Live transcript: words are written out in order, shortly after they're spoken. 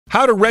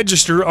How to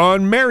register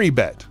on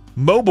Merrybet,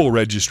 mobile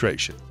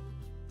registration.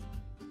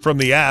 From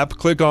the app,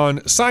 click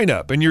on Sign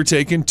Up and you're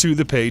taken to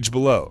the page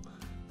below.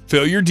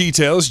 Fill your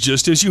details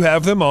just as you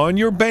have them on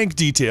your bank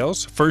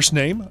details, first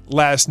name,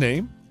 last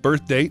name,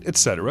 birth date,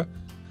 etc.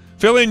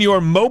 Fill in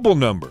your mobile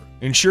number.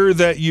 Ensure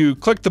that you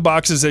click the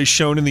boxes as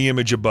shown in the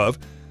image above,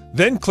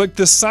 then click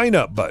the Sign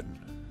Up button.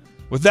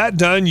 With that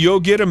done,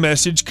 you'll get a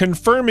message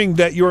confirming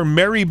that your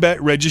Merrybet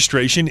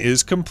registration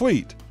is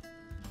complete.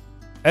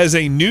 As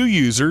a new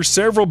user,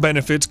 several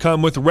benefits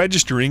come with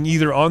registering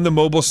either on the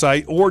mobile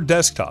site or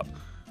desktop.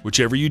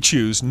 Whichever you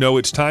choose, know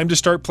it's time to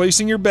start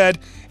placing your bet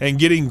and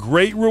getting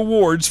great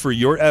rewards for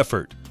your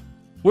effort.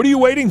 What are you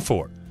waiting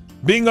for?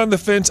 Being on the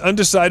fence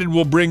undecided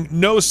will bring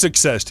no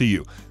success to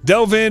you.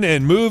 Delve in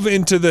and move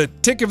into the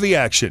tick of the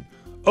action.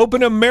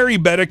 Open a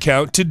Merrybet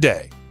account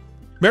today.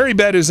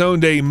 Merrybet has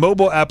owned a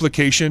mobile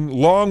application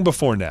long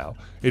before now.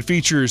 It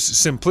features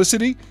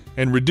simplicity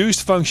and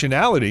reduced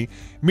functionality,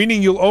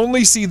 meaning you'll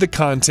only see the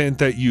content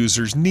that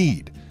users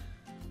need.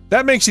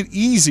 That makes it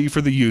easy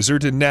for the user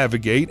to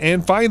navigate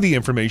and find the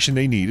information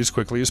they need as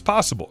quickly as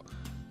possible.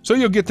 So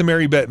you'll get the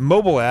Merrybet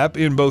mobile app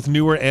in both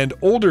newer and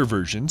older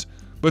versions,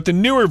 but the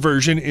newer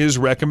version is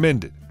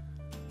recommended.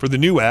 For the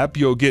new app,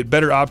 you'll get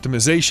better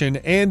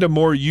optimization and a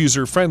more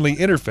user-friendly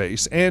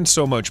interface, and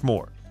so much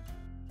more.